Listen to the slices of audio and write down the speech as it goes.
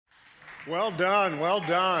Well done, well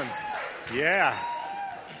done. Yeah.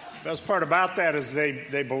 Best part about that is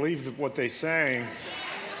they believe what they sang.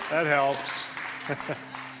 That helps.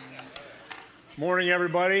 Morning,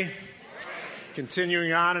 everybody.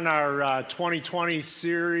 Continuing on in our 2020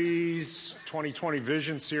 series, 2020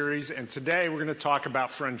 Vision series, and today we're going to talk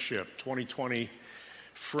about friendship, 2020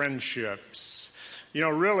 friendships. You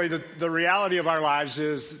know, really, the reality of our lives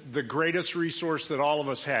is the greatest resource that all of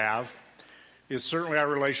us have is certainly our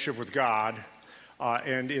relationship with God,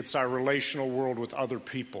 and it's our relational world with other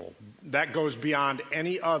people. That goes beyond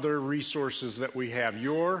any other resources that we have.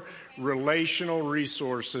 Your relational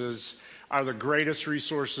resources are the greatest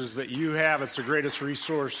resources that you have. It's the greatest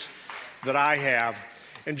resource that I have.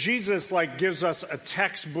 And Jesus, gives us a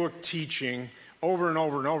textbook teaching over and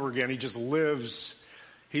over and over again. He just lives.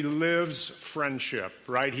 He lives friendship,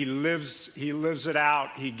 right? He lives it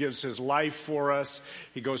out. He gives his life for us.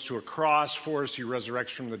 He goes to a cross for us. He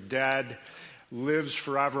resurrects from the dead, lives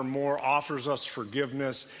forevermore, offers us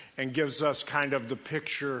forgiveness, and gives us kind of the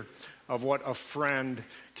picture of what a friend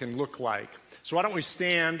can look like. So why don't we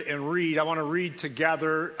stand and read? I want to read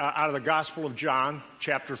together out of the Gospel of John,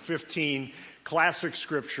 chapter 15, classic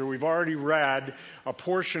scripture. We've already read a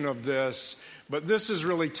portion of this, but this is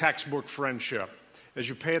really textbook friendship. As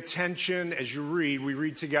you pay attention, as you read, we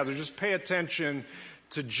read together, just pay attention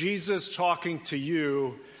to Jesus talking to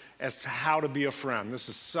you as to how to be a friend. This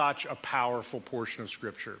is such a powerful portion of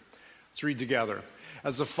Scripture. Let's read together.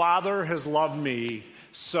 As the Father has loved me,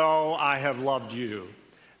 so I have loved you.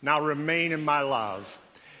 Now remain in my love.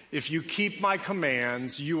 If you keep my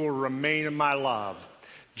commands, you will remain in my love,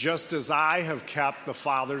 just as I have kept the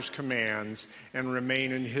Father's commands and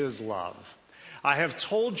remain in his love. I have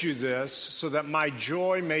told you this so that my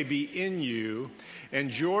joy may be in you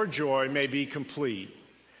and your joy may be complete.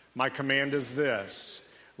 My command is this: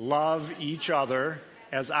 love each other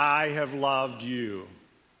as I have loved you.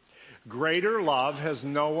 Greater love has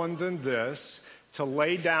no one than this, to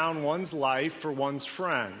lay down one's life for one's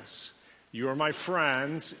friends. You are my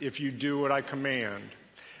friends if you do what I command.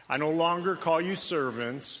 I no longer call you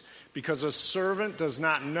servants, because a servant does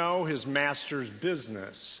not know his master's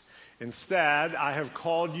business. Instead, I have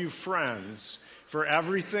called you friends, for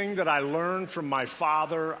everything that I learned from my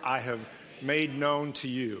Father I have made known to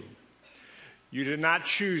you. You did not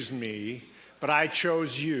choose me, but I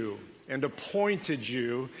chose you and appointed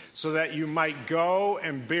you so that you might go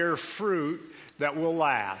and bear fruit that will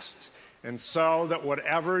last, and so that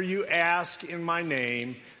whatever you ask in my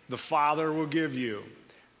name, the Father will give you.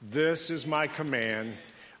 This is my command: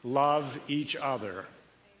 love each other.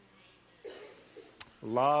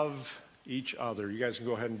 Love each other. You guys can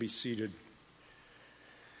go ahead and be seated.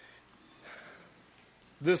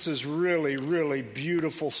 This is really, really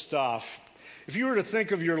beautiful stuff. If you were to think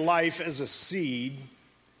of your life as a seed,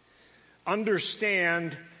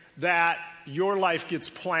 understand that your life gets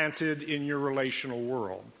planted in your relational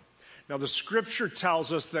world. Now, the scripture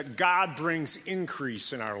tells us that God brings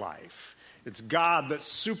increase in our life. It's God that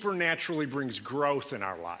supernaturally brings growth in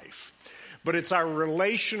our life. But it's our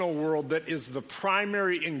relational world that is the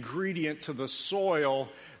primary ingredient to the soil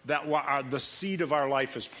that the seed of our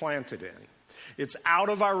life is planted in. It's out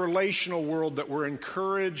of our relational world that we're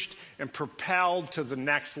encouraged and propelled to the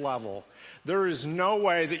next level. There is no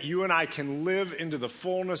way that you and I can live into the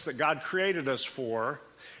fullness that God created us for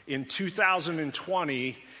in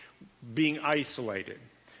 2020 being isolated,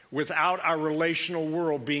 without our relational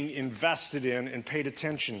world being invested in and paid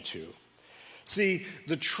attention to. See,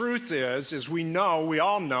 the truth is we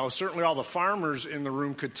all know, certainly all the farmers in the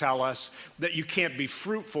room could tell us, that you can't be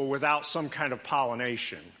fruitful without some kind of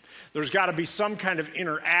pollination. There's got to be some kind of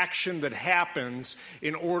interaction that happens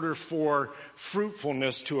in order for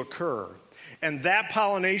fruitfulness to occur. And that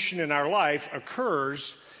pollination in our life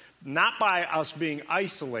occurs not by us being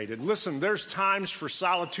isolated. Listen, there's times for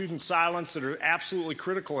solitude and silence that are absolutely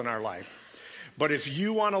critical in our life. But if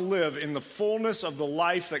you want to live in the fullness of the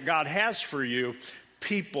life that God has for you,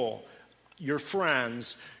 people, your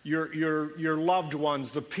friends, your loved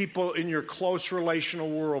ones, the people in your close relational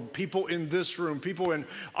world, people in this room, people in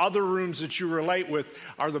other rooms that you relate with,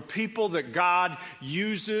 are the people that God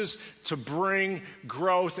uses to bring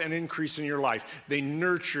growth and increase in your life. They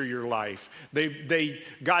nurture your life.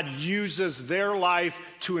 God uses their life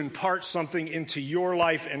to impart something into your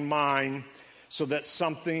life and mine, so that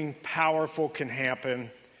something powerful can happen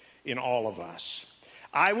in all of us.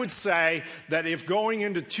 I would say that if going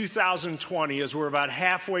into 2020, as we're about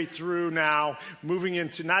halfway through now, moving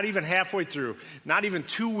into, not even halfway through, not even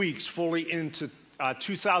 2 weeks fully into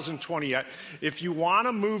 2020 yet, if you want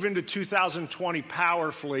to move into 2020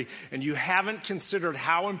 powerfully and you haven't considered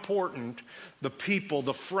how important the people,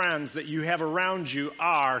 the friends that you have around you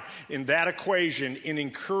are in that equation, in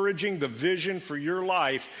encouraging the vision for your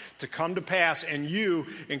life to come to pass and you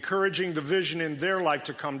encouraging the vision in their life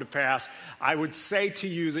to come to pass, I would say to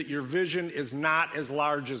you that your vision is not as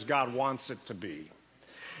large as God wants it to be.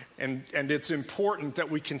 And it's important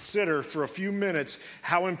that we consider for a few minutes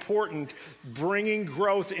how important bringing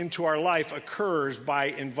growth into our life occurs by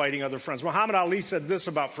inviting other friends. Muhammad Ali said this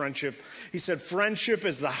about friendship. He said, friendship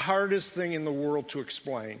is the hardest thing in the world to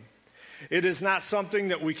explain. It is not something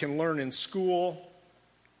that we can learn in school.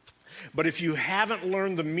 But if you haven't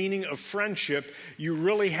learned the meaning of friendship, you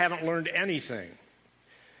really haven't learned anything.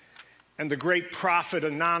 And the great prophet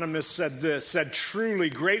Anonymous said this, said,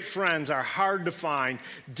 truly great friends are hard to find,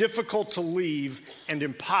 difficult to leave, and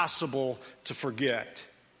impossible to forget.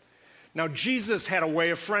 Now, Jesus had a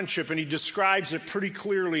way of friendship, and he describes it pretty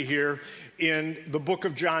clearly here in the book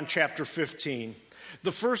of John, chapter 15.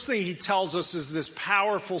 The first thing he tells us is this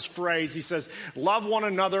powerful phrase. He says, love one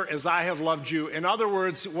another as I have loved you. In other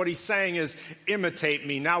words, what he's saying is, imitate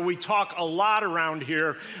me. Now, we talk a lot around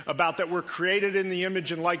here about that we're created in the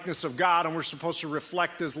image and likeness of God, and we're supposed to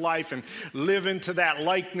reflect his life and live into that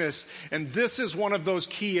likeness. And this is one of those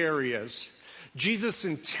key areas. Jesus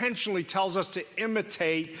intentionally tells us to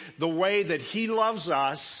imitate the way that he loves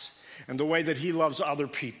us and the way that he loves other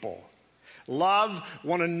people. Love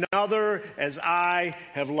one another as I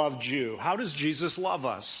have loved you. How does Jesus love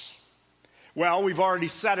us? Well, we've already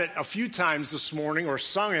said it a few times this morning, or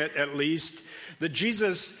sung it at least, that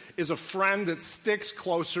Jesus is a friend that sticks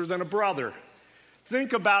closer than a brother.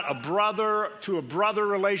 Think about a brother to a brother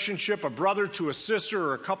relationship, a brother to a sister,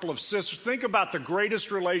 or a couple of sisters. Think about the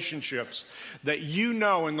greatest relationships that you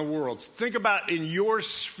know in the world. Think about in your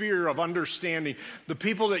sphere of understanding, the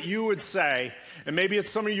people that you would say, and maybe it's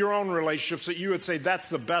some of your own relationships that you would say, that's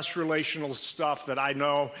the best relational stuff that I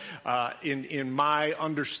know in my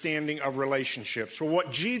understanding of relationships. Well,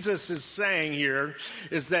 what Jesus is saying here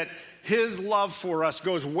is that his love for us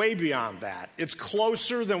goes way beyond that. It's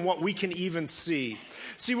closer than what we can even see.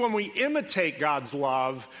 See, when we imitate God's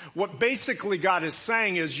love, what basically God is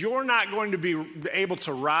saying is you're not going to be able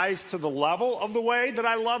to rise to the level of the way that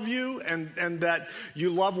I love you and that you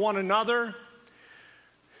love one another.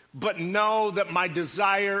 But know that my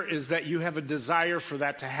desire is that you have a desire for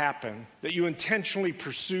that to happen, that you intentionally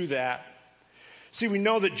pursue that. See, we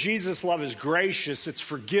know that Jesus' love is gracious, it's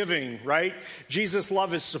forgiving, right? Jesus'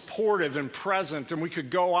 love is supportive and present, and we could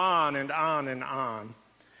go on and on and on.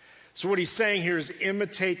 So what he's saying here is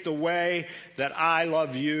imitate the way that I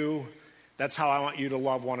love you. That's how I want you to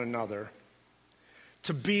love one another.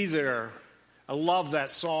 To be there. I love that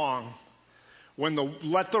song.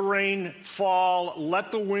 Let the rain fall,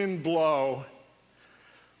 let the wind blow,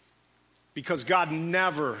 because God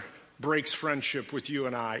never breaks friendship with you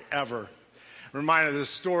and I, ever. I'm reminded of this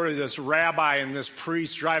story, this rabbi and this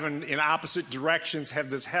priest driving in opposite directions have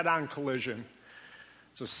this head-on collision.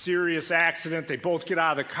 It's a serious accident. They both get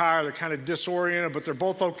out of the car. They're kind of disoriented, but they're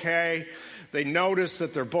both okay. They notice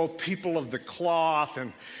that they're both people of the cloth,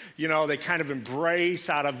 and, they kind of embrace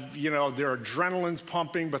out of, their adrenaline's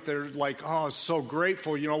pumping, but they're like, oh, so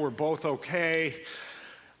grateful, we're both okay.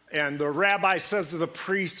 And the rabbi says to the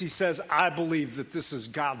priest, he says, I believe that this is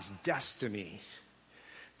God's destiny,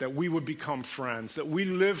 that we would become friends, that we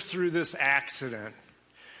lived through this accident.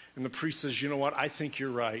 And the priest says, you know what, I think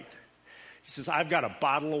you're right. He says, I've got a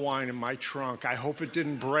bottle of wine in my trunk. I hope it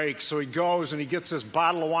didn't break. So he goes and he gets this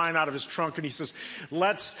bottle of wine out of his trunk and he says,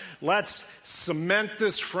 let's cement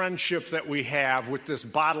this friendship that we have with this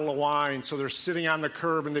bottle of wine. So they're sitting on the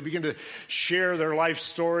curb and they begin to share their life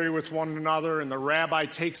story with one another. And the rabbi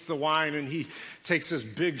takes the wine and he takes this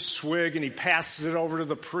big swig and he passes it over to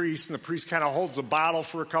the priest. And the priest kind of holds the bottle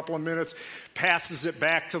for a couple of minutes, passes it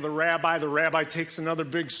back to the rabbi. The rabbi takes another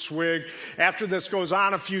big swig. After this goes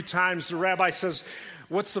on a few times, the rabbi says,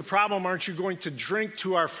 what's the problem? Aren't you going to drink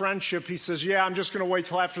to our friendship? He says, yeah, I'm just going to wait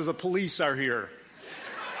till after the police are here.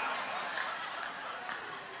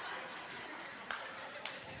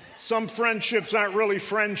 Some friendships aren't really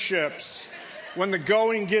friendships. When the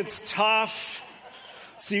going gets tough,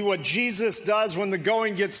 see what Jesus does when the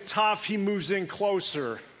going gets tough, he moves in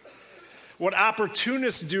closer. What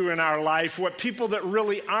opportunists do in our life, what people that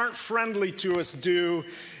really aren't friendly to us do,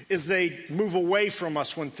 is they move away from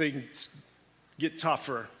us when things get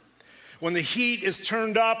tougher. When the heat is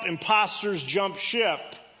turned up, imposters jump ship.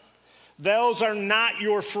 Those are not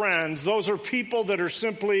your friends. Those are people that are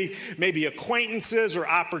simply maybe acquaintances or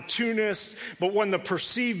opportunists. But when the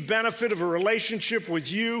perceived benefit of a relationship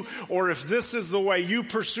with you, or if this is the way you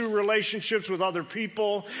pursue relationships with other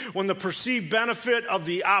people, when the perceived benefit of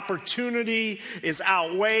the opportunity is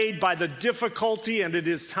outweighed by the difficulty and it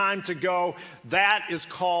is time to go, that is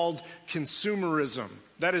called consumerism.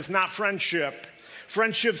 That is not friendship.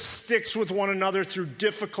 Friendship sticks with one another through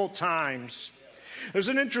difficult times. There's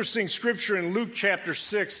an interesting scripture in Luke chapter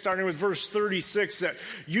 6, starting with verse 36, that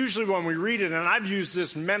usually when we read it, and I've used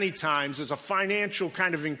this many times as a financial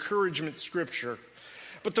kind of encouragement scripture.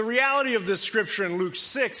 But the reality of this scripture in Luke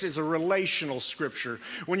 6 is a relational scripture.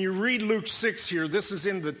 When you read Luke 6 here, this is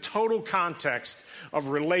in the total context of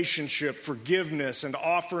relationship, forgiveness, and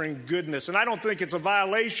offering goodness. And I don't think it's a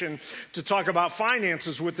violation to talk about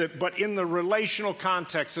finances with it, but in the relational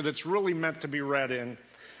context that it's really meant to be read in.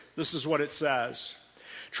 This is what it says.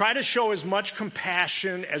 Try to show as much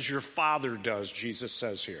compassion as your Father does, Jesus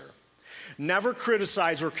says here. Never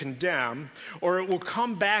criticize or condemn, or it will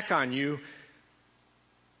come back on you.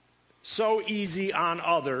 So easy on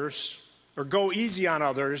others, or go easy on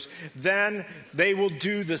others, then they will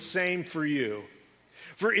do the same for you.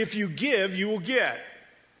 For if you give, you will get.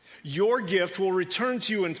 Your gift will return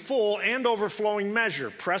to you in full and overflowing measure,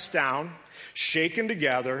 pressed down, shaken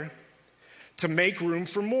together, to make room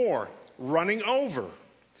for more, running over.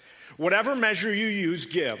 Whatever measure you use,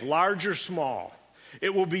 give, large or small.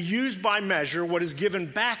 It will be used by measure what is given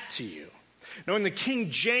back to you. Now, in the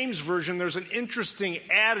King James Version, there's an interesting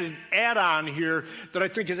add-on here that I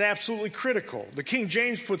think is absolutely critical. The King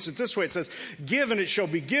James puts it this way. It says, give and it shall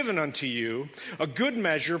be given unto you, a good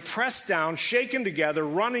measure, pressed down, shaken together,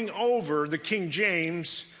 running over. The King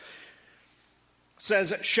James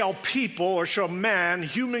says, shall people, or shall man,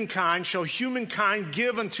 humankind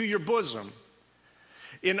give unto your bosom.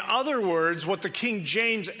 In other words, what the King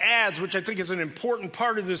James adds, which I think is an important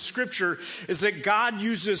part of this scripture, is that God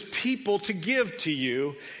uses people to give to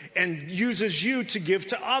you and uses you to give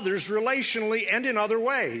to others relationally and in other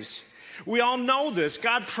ways. We all know this.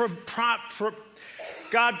 God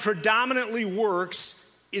predominantly works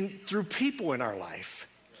through people in our life.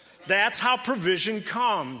 That's how provision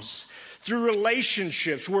comes. Through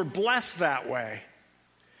relationships. We're blessed that way.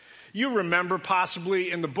 You remember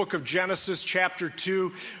possibly in the book of Genesis chapter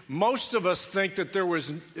 2, most of us think that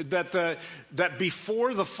that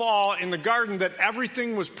before the fall in the garden that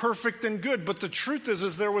everything was perfect and good. But the truth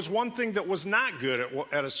is there was one thing that was not good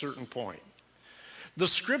at a certain point. The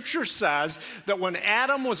scripture says that when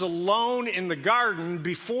Adam was alone in the garden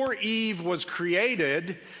before Eve was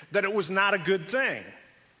created, that it was not a good thing.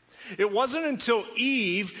 It wasn't until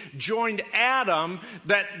Eve joined Adam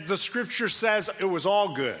that the scripture says it was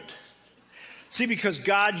all good. See, because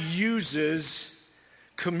God uses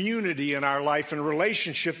community in our life and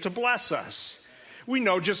relationship to bless us. We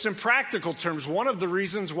know just in practical terms, one of the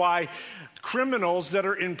reasons why criminals that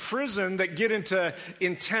are in prison that get into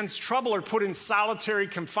intense trouble or put in solitary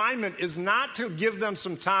confinement is not to give them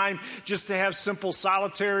some time just to have simple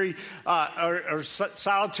solitary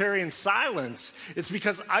solitary and silence. It's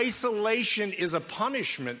because isolation is a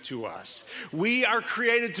punishment to us. We are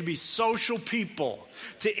created to be social people,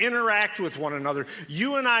 to interact with one another.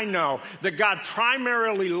 You and I know that God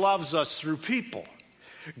primarily loves us through people.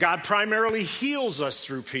 God primarily heals us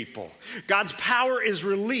through people. God's power is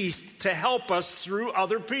released to help us through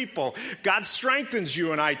other people. God strengthens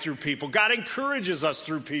you and I through people. God encourages us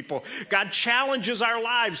through people. God challenges our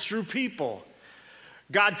lives through people.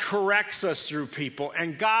 God corrects us through people.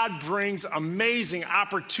 And God brings amazing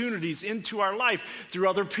opportunities into our life through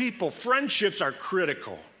other people. Friendships are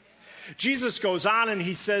critical. Jesus goes on and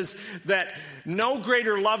he says that no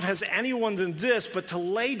greater love has anyone than this, but to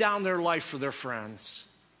lay down their life for their friends.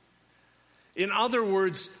 In other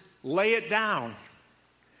words, lay it down.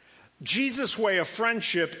 Jesus' way of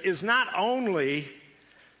friendship is not only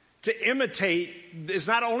for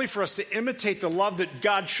us to imitate the love that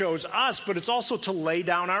God shows us, but it's also to lay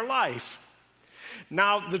down our life.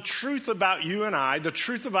 Now, the truth about you and I, the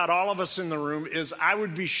truth about all of us in the room is I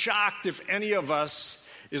would be shocked if any of us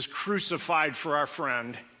is crucified for our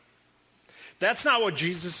friend. That's not what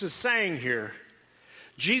Jesus is saying here.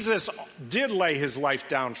 Jesus did lay his life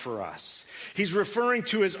down for us. He's referring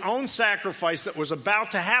to his own sacrifice that was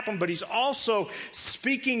about to happen, but he's also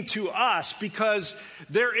speaking to us because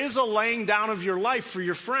there is a laying down of your life for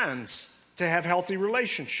your friends to have healthy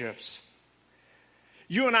relationships.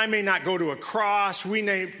 You and I may not go to a cross. We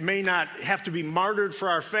may not have to be martyred for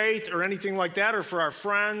our faith or anything like that, or for our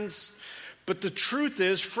friends. But the truth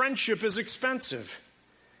is, friendship is expensive.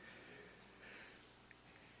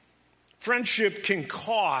 Friendship can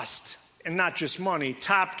cost and not just money.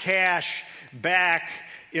 Top Cash back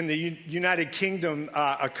in the United Kingdom,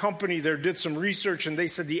 a company there did some research, and they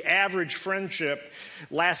said the average friendship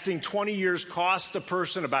lasting 20 years cost a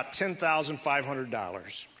person about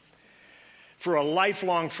 $10,500. For a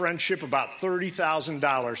lifelong friendship, about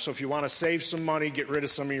 $30,000. So if you want to save some money, get rid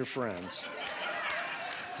of some of your friends.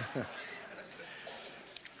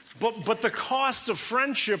 But the cost of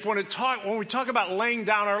friendship, when we talk about laying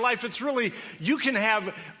down our life, it's really, you can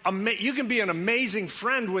be an amazing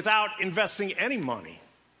friend without investing any money.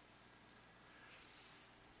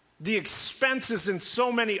 The expenses in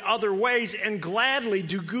so many other ways, and gladly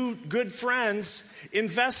do good friends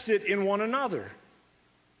invest it in one another.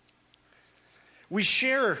 We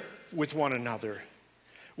share with one another.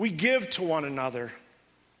 We give to one another.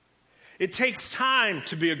 It takes time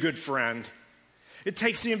to be a good friend. It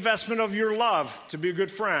takes the investment of your love to be a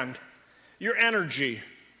good friend, your energy.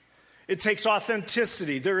 It takes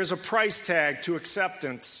authenticity. There is a price tag to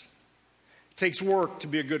acceptance. It takes work to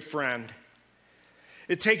be a good friend.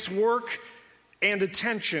 It takes work and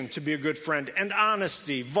attention to be a good friend, and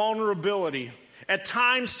honesty, vulnerability. At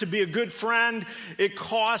times, to be a good friend, it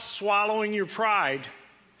costs swallowing your pride,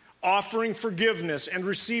 offering forgiveness and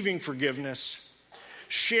receiving forgiveness,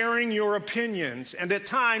 sharing your opinions, and at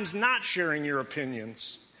times not sharing your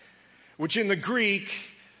opinions, which in the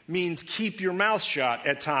Greek means keep your mouth shut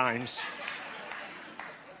at times.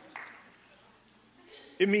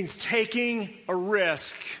 It means taking a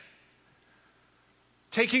risk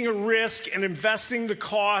and investing the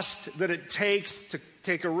cost that it takes to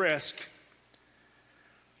take a risk,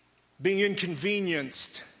 being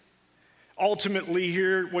inconvenienced. Ultimately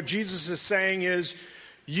here, what Jesus is saying is,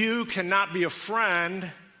 you cannot be a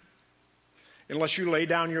friend unless you lay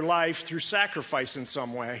down your life through sacrifice in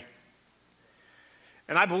some way.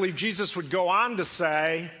 And I believe Jesus would go on to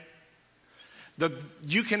say that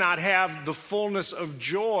you cannot have the fullness of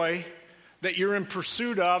joy that you're in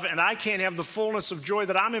pursuit of, and I can't have the fullness of joy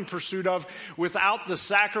that I'm in pursuit of without the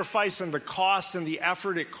sacrifice and the cost and the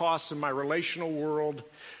effort it costs in my relational world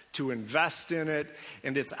to invest in it,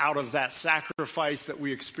 and it's out of that sacrifice that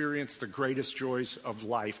we experience the greatest joys of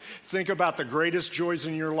life. Think about the greatest joys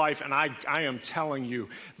in your life, and I am telling you,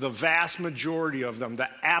 the vast majority of them, the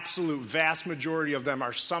absolute vast majority of them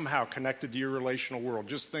are somehow connected to your relational world.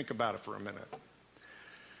 Just think about it for a minute.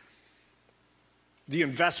 The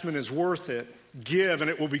investment is worth it. Give, and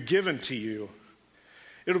it will be given to you.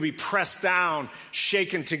 It'll be pressed down,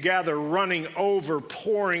 shaken together, running over,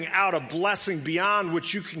 pouring out a blessing beyond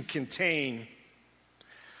which you can contain.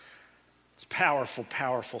 It's powerful,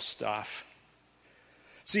 powerful stuff.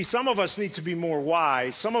 See, some of us need to be more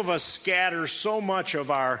wise. Some of us scatter so much of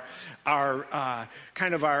our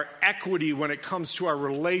equity when it comes to our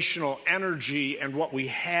relational energy and what we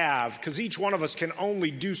have, because each one of us can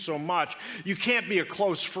only do so much. You can't be a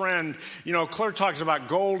close friend. You know, Claire talks about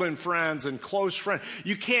golden friends and close friends.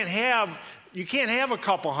 You can't have a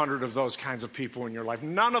couple hundred of those kinds of people in your life.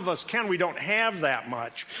 None of us can. We don't have that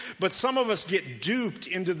much. But some of us get duped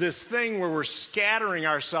into this thing where we're scattering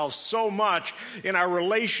ourselves so much in our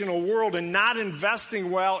relational world and not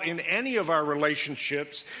investing well in any of our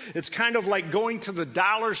relationships. It's kind of like going to the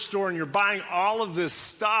dollar store and you're buying all of this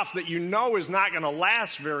stuff that you know is not going to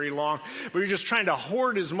last very long, but you're just trying to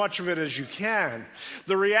hoard as much of it as you can.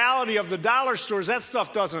 The reality of the dollar store is that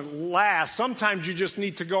stuff doesn't last. Sometimes you just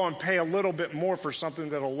need to go and pay a little bit more for something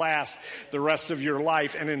that'll last the rest of your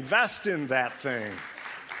life and invest in that thing.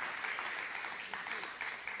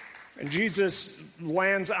 And Jesus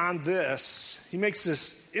lands on this. He makes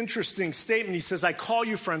this interesting statement. He says, I call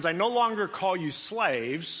you friends. I no longer call you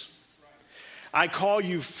slaves. I call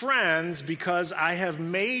you friends because I have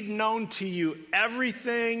made known to you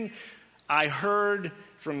everything I heard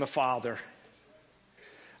from the Father.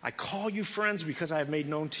 I call you friends because I have made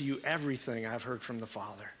known to you everything I've heard from the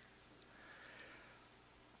Father.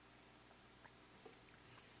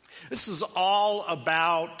 This is all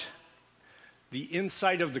about the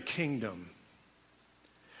insight of the kingdom.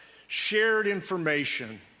 Shared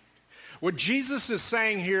information. What Jesus is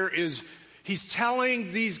saying here is he's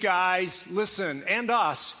telling these guys, listen, and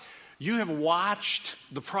us, you have watched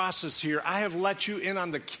the process here. I have let you in on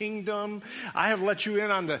the kingdom. I have let you in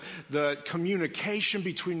on the communication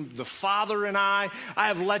between the Father and I. I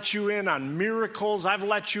have let you in on miracles. I've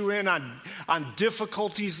let you in on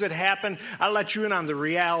difficulties that happen. I let you in on the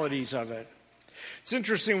realities of it. It's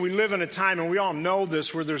interesting, we live in a time, and we all know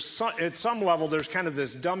this, where at some level there's kind of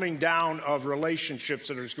this dumbing down of relationships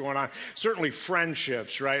that is going on. Certainly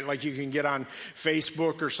friendships, right? Like you can get on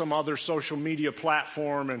Facebook or some other social media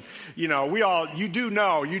platform, and you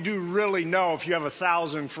do really know if you have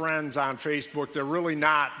 1,000 friends on Facebook, they're really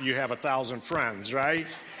not you have 1,000 friends, right?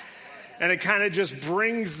 And it kind of just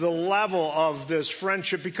brings the level of this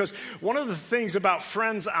friendship, because one of the things about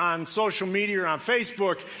friends on social media or on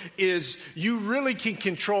Facebook is you really can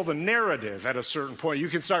control the narrative at a certain point. You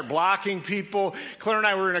can start blocking people. Claire and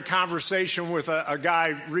I were in a conversation with a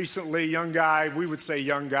guy recently, young guy. We would say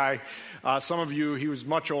young guy. Some of you, he was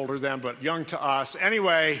much older then, but young to us.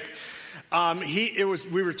 Anyway,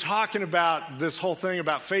 we were talking about this whole thing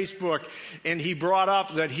about Facebook, and he brought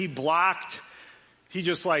up that he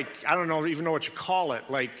just I don't even know what you call it,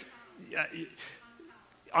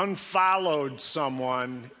 unfollowed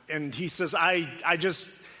someone. And he says, I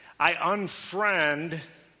unfriend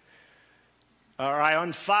or I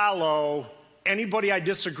unfollow anybody I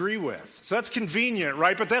disagree with. So that's convenient,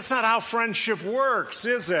 right? But that's not how friendship works,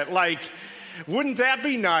 is it? Wouldn't that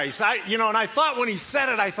be nice? And I thought when he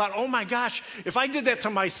said it, I thought, oh my gosh, if I did that to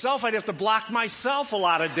myself, I'd have to block myself a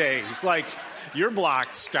lot of days. You're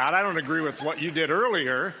blocked, Scott. I don't agree with what you did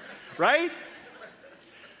earlier, right?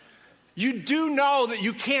 You do know that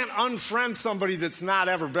you can't unfriend somebody that's not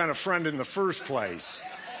ever been a friend in the first place.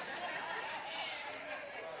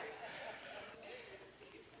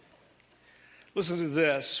 Listen to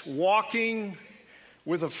this. Walking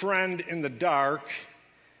with a friend in the dark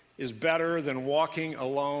is better than walking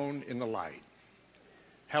alone in the light.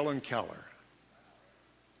 Helen Keller.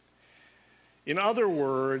 In other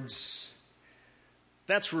words,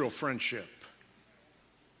 that's real friendship.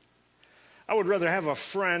 I would rather have a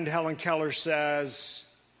friend, Helen Keller says,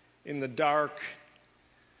 in the dark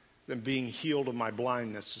than being healed of my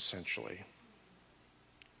blindness, essentially.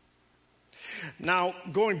 Now,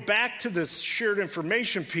 going back to this shared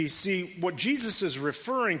information piece, see, what Jesus is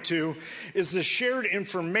referring to is the shared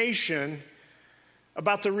information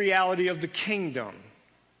about the reality of the kingdom.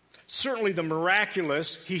 Certainly the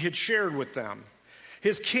miraculous he had shared with them.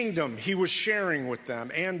 His kingdom, he was sharing with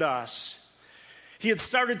them and us. He had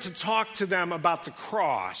started to talk to them about the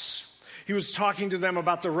cross. He was talking to them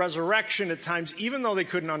about the resurrection at times, even though they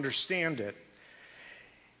couldn't understand it.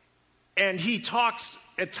 And he talks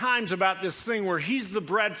at times about this thing where he's the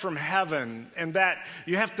bread from heaven, and that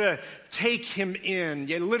you have to take him in.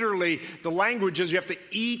 Literally, the language is you have to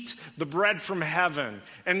eat the bread from heaven.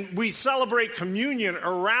 And we celebrate communion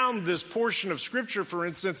around this portion of Scripture, for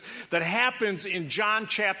instance, that happens in John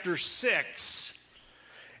chapter 6.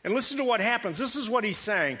 And listen to what happens. This is what he's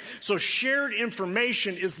saying. So shared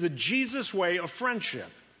information is the Jesus way of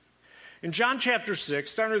friendship. In John chapter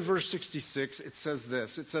 6, starting with verse 66, it says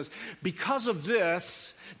this. It says, because of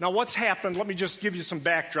this, now what's happened, let me just give you some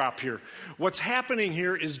backdrop here. What's happening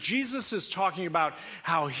here is Jesus is talking about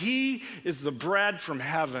how he is the bread from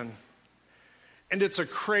heaven. And it's a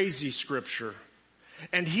crazy scripture.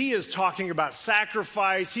 And he is talking about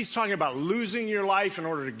sacrifice. He's talking about losing your life in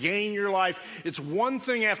order to gain your life. It's one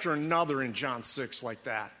thing after another in John 6 like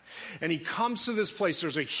that. And he comes to this place.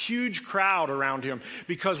 There's a huge crowd around him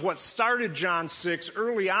because what started John 6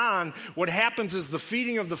 early on, what happens is the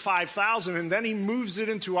feeding of the 5,000, and then he moves it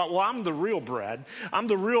into, well, I'm the real bread. I'm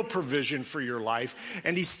the real provision for your life.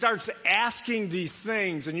 And he starts asking these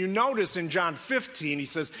things. And you notice in John 15, he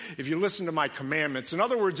says, if you listen to my commandments. In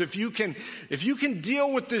other words, if you can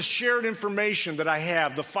deal with this shared information that I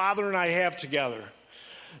have, the Father and I have together,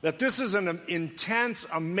 that this is an intense,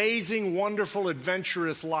 amazing, wonderful,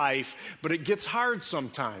 adventurous life, but it gets hard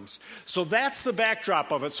sometimes. So that's the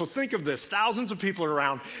backdrop of it. So think of this. Thousands of people are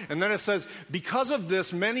around. And then it says, because of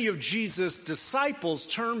this, many of Jesus' disciples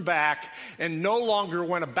turned back and no longer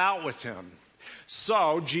went about with him.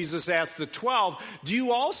 So Jesus asked the 12, do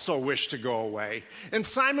you also wish to go away? And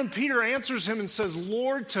Simon Peter answers him and says,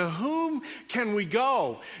 Lord, to whom can we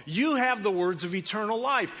go? You have the words of eternal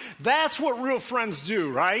life. That's what real friends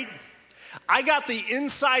do, right? I got the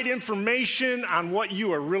inside information on what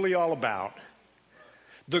you are really all about.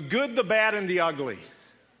 The good, the bad, and the ugly.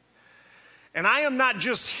 And I am not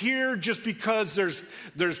just here just because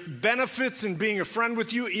there's benefits in being a friend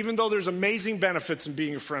with you, even though there's amazing benefits in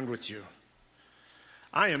being a friend with you.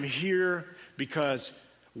 I am here because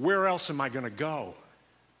where else am I going to go?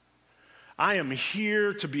 I am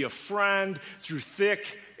here to be a friend through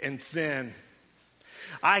thick and thin.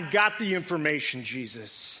 I've got the information,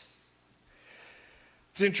 Jesus.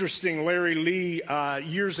 It's interesting, Larry Lee,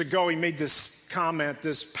 years ago, he made this comment,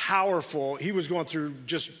 this powerful, he was going through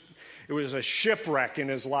it was a shipwreck in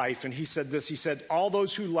his life. And he said this, he said, all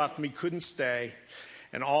those who left me couldn't stay,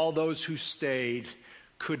 and all those who stayed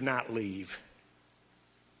could not leave.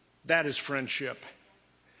 That is friendship.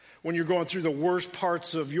 When you're going through the worst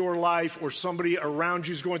parts of your life, or somebody around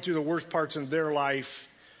you is going through the worst parts in their life,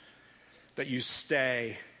 that you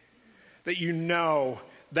stay, that you know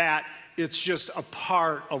that it's just a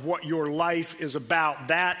part of what your life is about.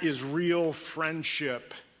 That is real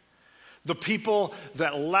friendship. The people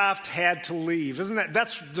that left had to leave.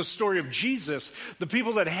 That's the story of Jesus. The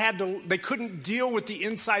people that they couldn't deal with the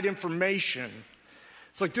inside information.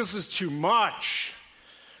 It's like, this is too much.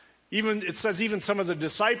 It says even some of the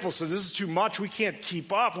disciples said, this is too much. We can't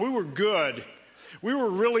keep up. We were good. We were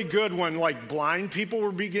really good when blind people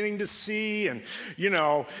were beginning to see, and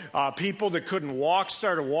people that couldn't walk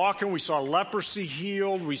started walking. We saw leprosy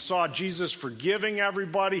healed. We saw Jesus forgiving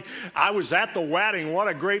everybody. I was at the wedding. What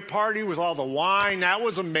a great party with all the wine. That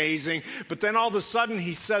was amazing. But then all of a sudden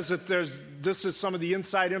he says that this is some of the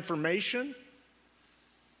inside information.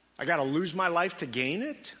 I got to lose my life to gain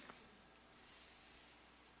it.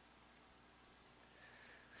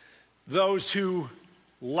 Those who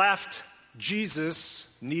left Jesus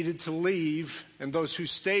needed to leave, and those who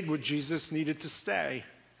stayed with Jesus needed to stay.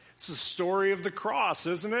 It's the story of the cross,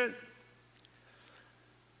 isn't it?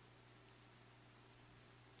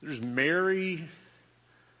 There's Mary, there's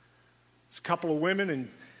a couple of women, and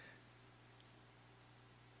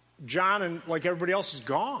John, and like everybody else, is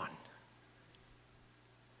gone.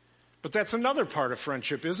 But that's another part of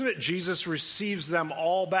friendship, isn't it? Jesus receives them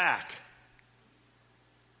all back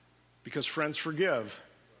because friends forgive.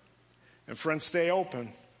 And friends stay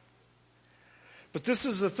open. But this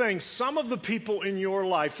is the thing. Some of the people in your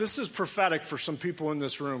life, this is prophetic for some people in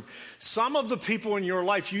this room. Some of the people in your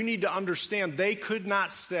life, you need to understand they could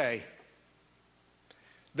not stay.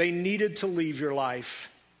 They needed to leave your life.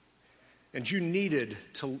 And you needed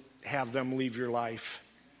to have them leave your life.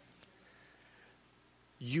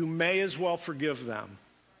 You may as well forgive them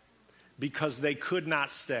because they could not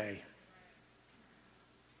stay.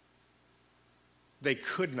 They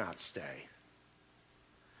could not stay.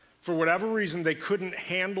 For whatever reason, they couldn't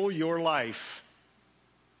handle your life.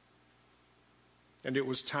 And it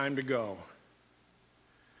was time to go.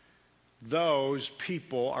 Those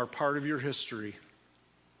people are part of your history.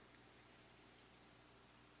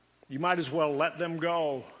 You might as well let them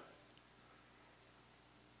go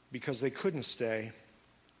because they couldn't stay.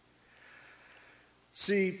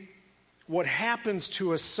 See, what happens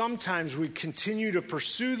to us sometimes, we continue to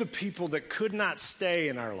pursue the people that could not stay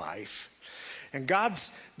in our life. And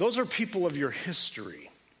those are people of your history.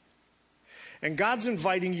 And God's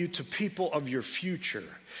inviting you to people of your future.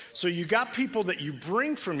 So you got people that you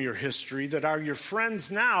bring from your history that are your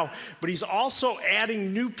friends now, but he's also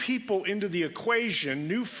adding new people into the equation,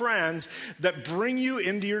 new friends that bring you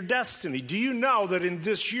into your destiny. Do you know that in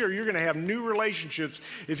this year you're going to have new relationships,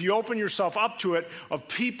 if you open yourself up to it, of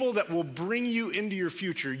people that will bring you into your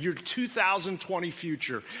future, your 2020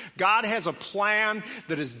 future. God has a plan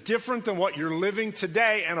that is different than what you're living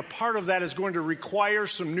today, and a part of that is going to require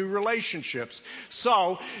some new relationships.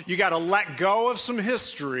 So you got to let go of some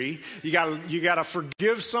history. You got to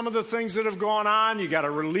forgive some of the things that have gone on. You got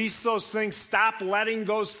to release those things. Stop letting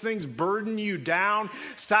those things burden you down.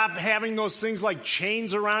 Stop having those things like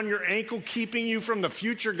chains around your ankle keeping you from the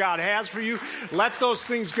future God has for you. Let those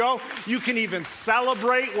things go. You can even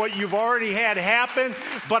celebrate what you've already had happen,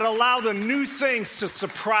 but allow the new things to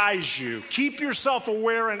surprise you. Keep yourself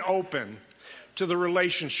aware and open to the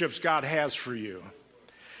relationships God has for you.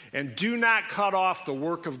 And do not cut off the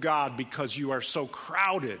work of God because you are so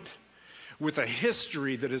crowded with a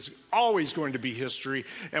history that is always going to be history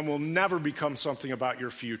and will never become something about your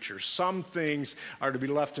future. Some things are to be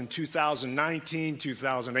left in 2019,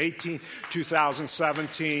 2018,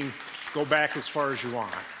 2017. Go back as far as you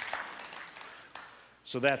want.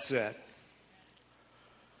 So that's it.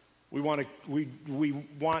 We want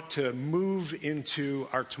to move into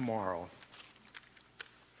our tomorrow.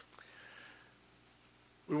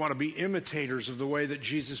 We want to be imitators of the way that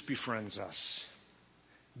Jesus befriends us.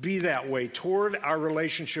 Be that way toward our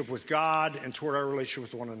relationship with God and toward our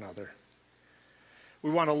relationship with one another. We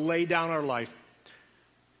want to lay down our life,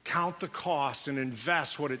 count the cost, and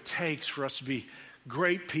invest what it takes for us to be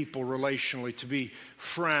great people relationally, to be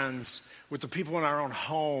friends with the people in our own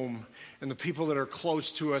home and the people that are close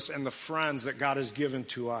to us and the friends that God has given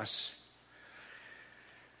to us.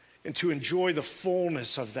 And to enjoy the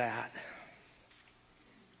fullness of that.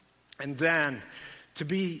 And then to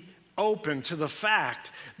be open to the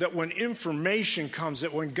fact that when information comes,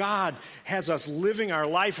 that when God has us living our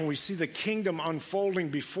life and we see the kingdom unfolding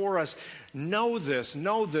before us, know this,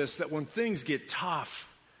 that when things get tough,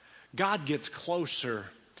 God gets closer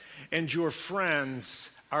and your friends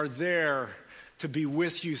are there to be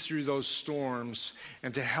with you through those storms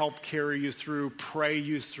and to help carry you through, pray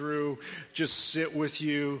you through, just sit with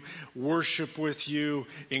you, worship with you,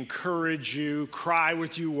 encourage you, cry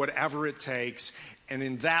with you, whatever it takes. And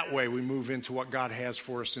in that way, we move into what God has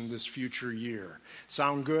for us in this future year.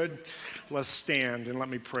 Sound good? Let's stand and let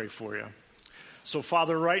me pray for you. So,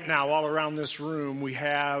 Father, right now, all around this room, we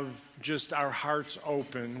have just our hearts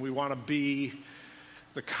open. We want to be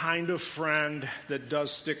the kind of friend that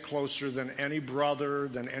does stick closer than any brother,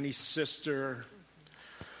 than any sister.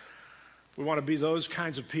 We want to be those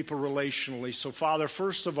kinds of people relationally. So, Father,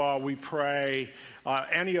 first of all, we pray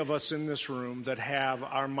any of us in this room that have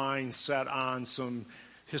our minds set on some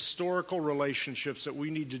historical relationships that we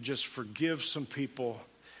need to just forgive some people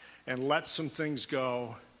and let some things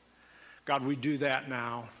go. God, we do that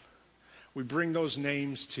now. We bring those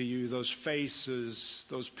names to you, those faces,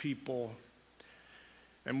 those people.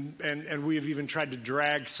 And we have even tried to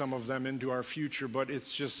drag some of them into our future, but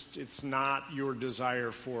it's not your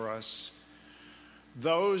desire for us.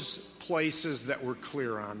 Those places that we're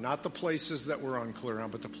clear on, not the places that we're unclear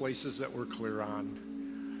on, but the places that we're clear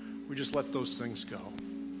on, we just let those things go.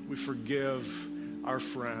 We forgive our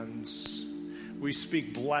friends. We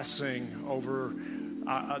speak blessing over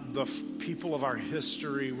the people of our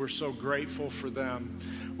history. We're so grateful for them.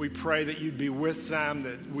 We pray that you'd be with them,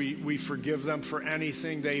 that we forgive them for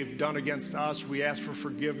anything they've done against us. We ask for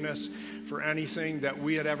forgiveness for anything that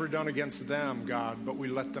we had ever done against them, God, but we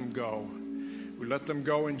let them go. We let them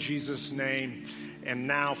go in Jesus' name. And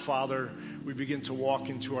now, Father, we begin to walk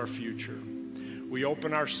into our future. We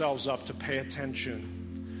open ourselves up to pay attention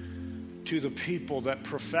to the people that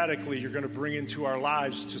prophetically you're going to bring into our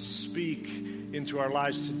lives, to speak into our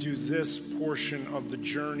lives, to do this portion of the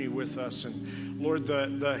journey with us. And Lord,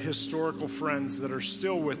 the historical friends that are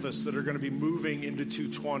still with us, that are going to be moving into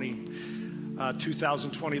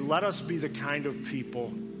 2020, let us be the kind of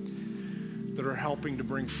people that are helping to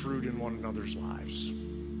bring fruit in one another's lives.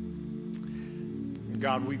 And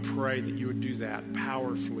God, we pray that you would do that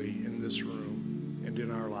powerfully in this room and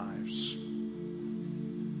in our lives.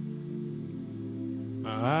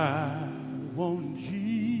 I want Jesus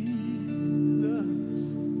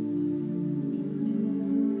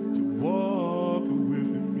to walk with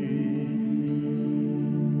me.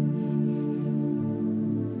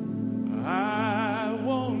 I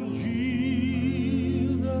want Jesus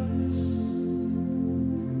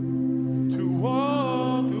to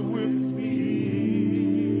walk with me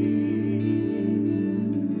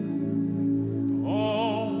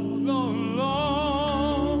all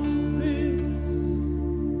along this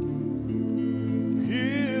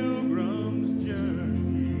pilgrim's journey.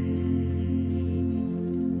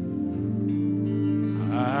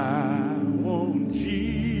 I want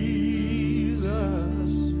Jesus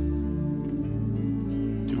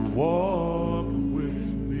to walk with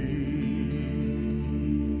me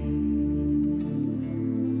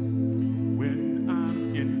when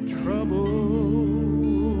I'm in trouble.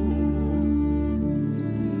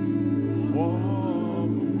 Walk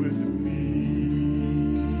with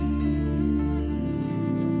me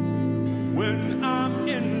when I'm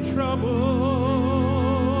in trouble.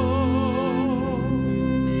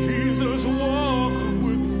 Jesus, walk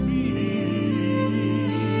with me.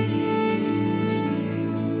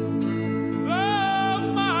 Though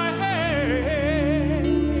my head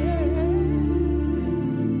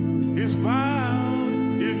is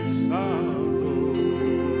bowed in sorrow,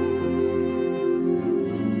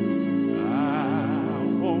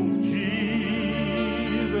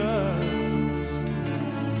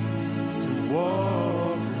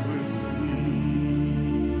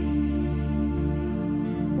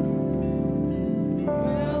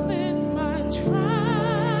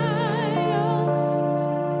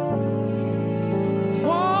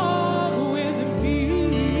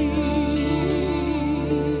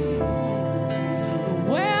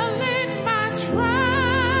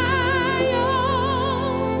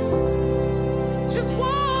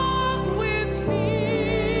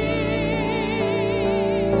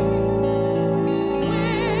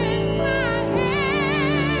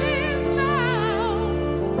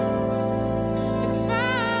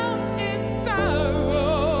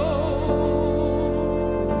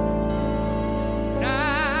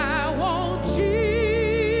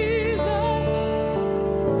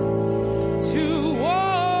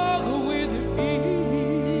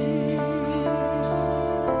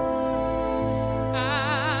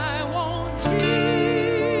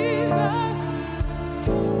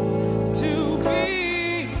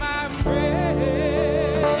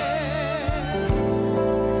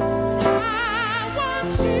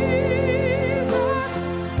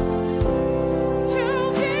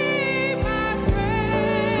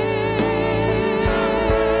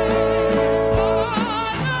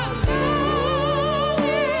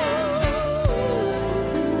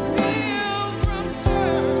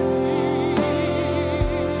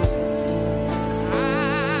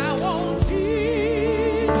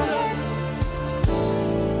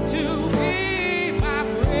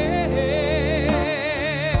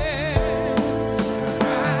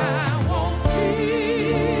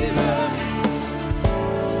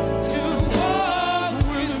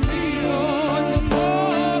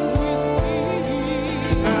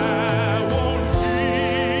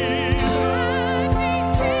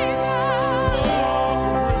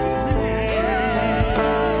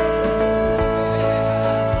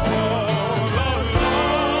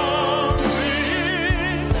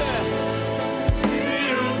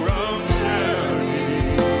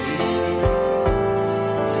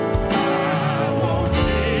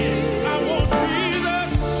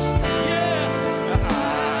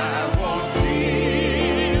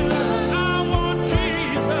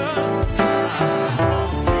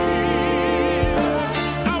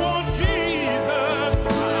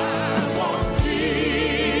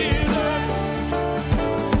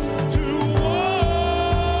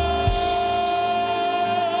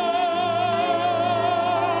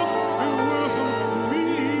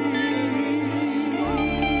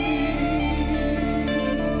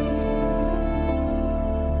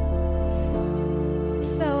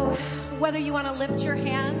 whether you want to lift your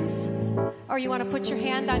hands or you want to put your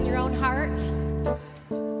hand on your own heart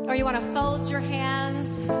or you want to fold your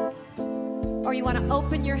hands or you want to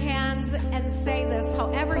open your hands and say this.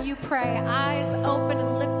 However you pray, eyes open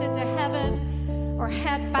and lifted to heaven or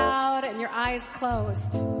head bowed and your eyes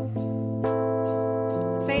closed.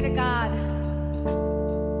 Say to God,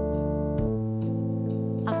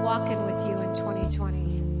 I'm walking with you in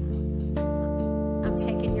 2020. I'm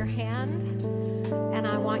taking your hand and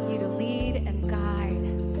I want you to lead and guide.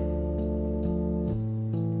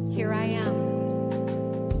 Here I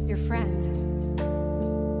am, your friend.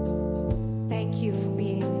 Thank you for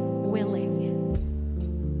being willing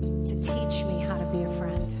to teach me how to be a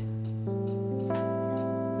friend.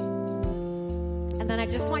 And then I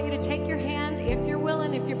just want you to take your hand, if you're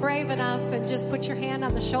willing, if you're brave enough, and just put your hand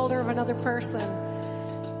on the shoulder of another person.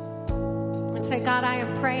 And say, God, I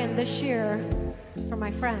am praying this year for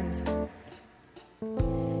my friend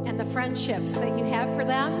and the friendships that you have for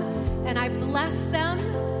them. And I bless them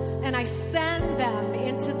and I send them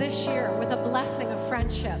into this year with a blessing of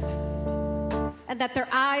friendship. And that their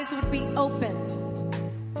eyes would be open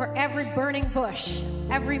for every burning bush,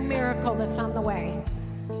 every miracle that's on the way.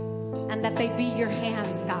 And that they be your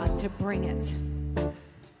hands, God, to bring it.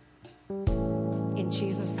 In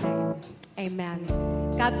Jesus' name, amen.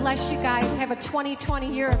 God bless you guys. Have a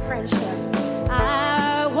 2020 year of friendship.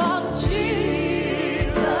 I want Jesus.